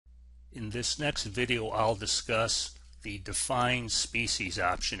In this next video, I'll discuss the Define Species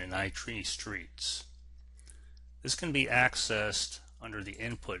option in iTree Streets. This can be accessed under the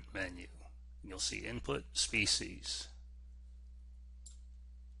Input menu. You'll see Input Species.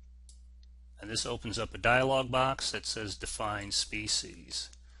 And this opens up a dialog box that says Define Species.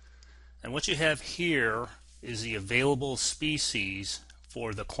 And what you have here is the available species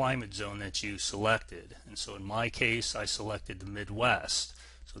for the climate zone that you selected. And so in my case, I selected the Midwest.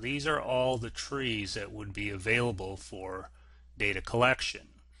 So these are all the trees that would be available for data collection.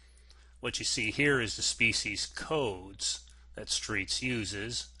 What you see here is the species codes that Streets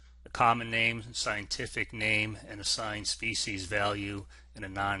uses, the common name, scientific name, and assigned species value in a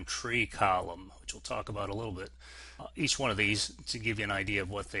non-tree column, which we'll talk about a little bit. Each one of these to give you an idea of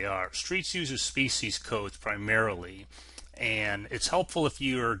what they are. Streets uses species codes primarily, and it's helpful if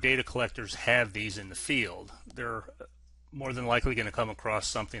your data collectors have these in the field. They're more than likely going to come across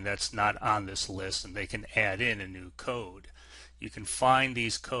something that's not on this list, and they can add in a new code. You can find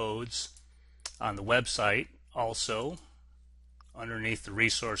these codes on the website also underneath the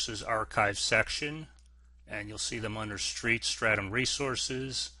Resources Archive section, and you'll see them under Streets Stratum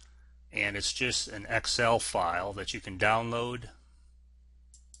Resources, and it's just an Excel file that you can download,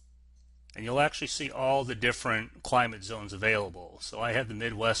 and you'll actually see all the different climate zones available. So I have the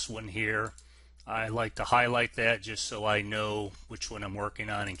Midwest one here. I like to highlight that just so I know which one I'm working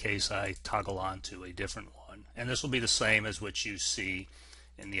on in case I toggle on to a different one. And this will be the same as what you see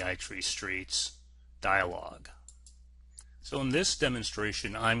in the iTree Streets dialog. So in this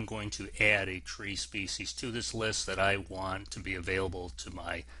demonstration, I'm going to add a tree species to this list that I want to be available to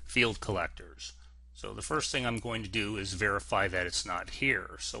my field collectors. So the first thing I'm going to do is verify that it's not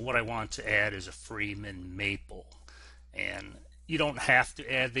here. So what I want to add is a Freeman maple. And you don't have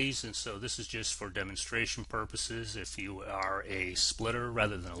to add these, and so this is just for demonstration purposes. If you are a splitter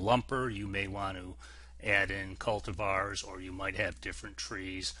rather than a lumper, you may want to add in cultivars, or you might have different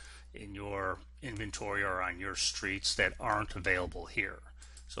trees in your inventory or on your streets that aren't available here.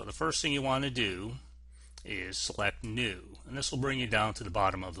 So the first thing you want to do is select New, and this will bring you down to the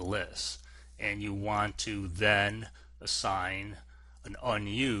bottom of the list. And you want to then assign an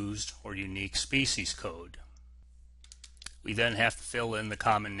unused or unique species code. We then have to fill in the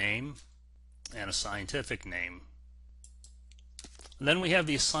common name and a scientific name. And then we have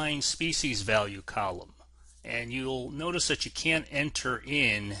the assigned species value column, and you'll notice that you can't enter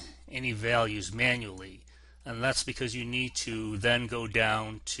in any values manually, and that's because you need to then go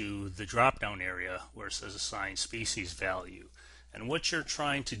down to the drop down area where it says assigned species value. And what you're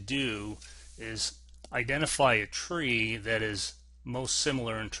trying to do is identify a tree that is most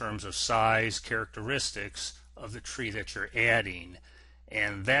similar in terms of size, characteristics of the tree that you're adding,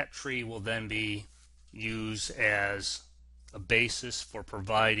 and that tree will then be used as a basis for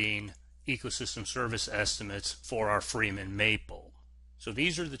providing ecosystem service estimates for our Freeman maple. So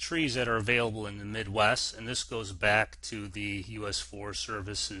these are the trees that are available in the Midwest, and this goes back to the U.S. Forest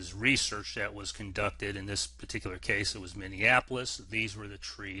Service's research that was conducted. In this particular case, it was Minneapolis. These were the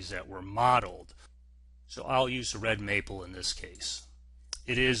trees that were modeled. So I'll use the red maple in this case.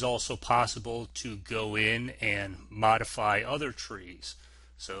 It is also possible to go in and modify other trees.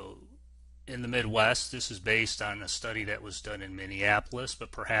 So in the Midwest, this is based on a study that was done in Minneapolis,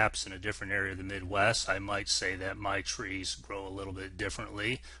 but perhaps in a different area of the Midwest, I might say that my trees grow a little bit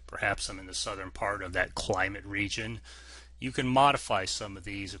differently. Perhaps I'm in the southern part of that climate region. You can modify some of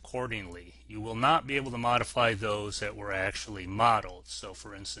these accordingly. You will not be able to modify those that were actually modeled. So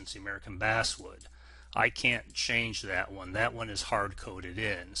for instance, the American basswood. I can't change that one. That one is hard-coded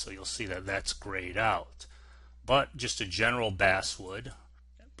in, so you'll see that that's grayed out. But just a general basswood,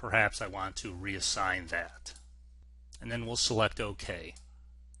 perhaps I want to reassign that. And then we'll select OK.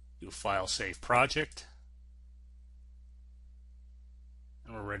 Do File Save Project,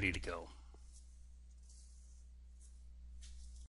 and we're ready to go.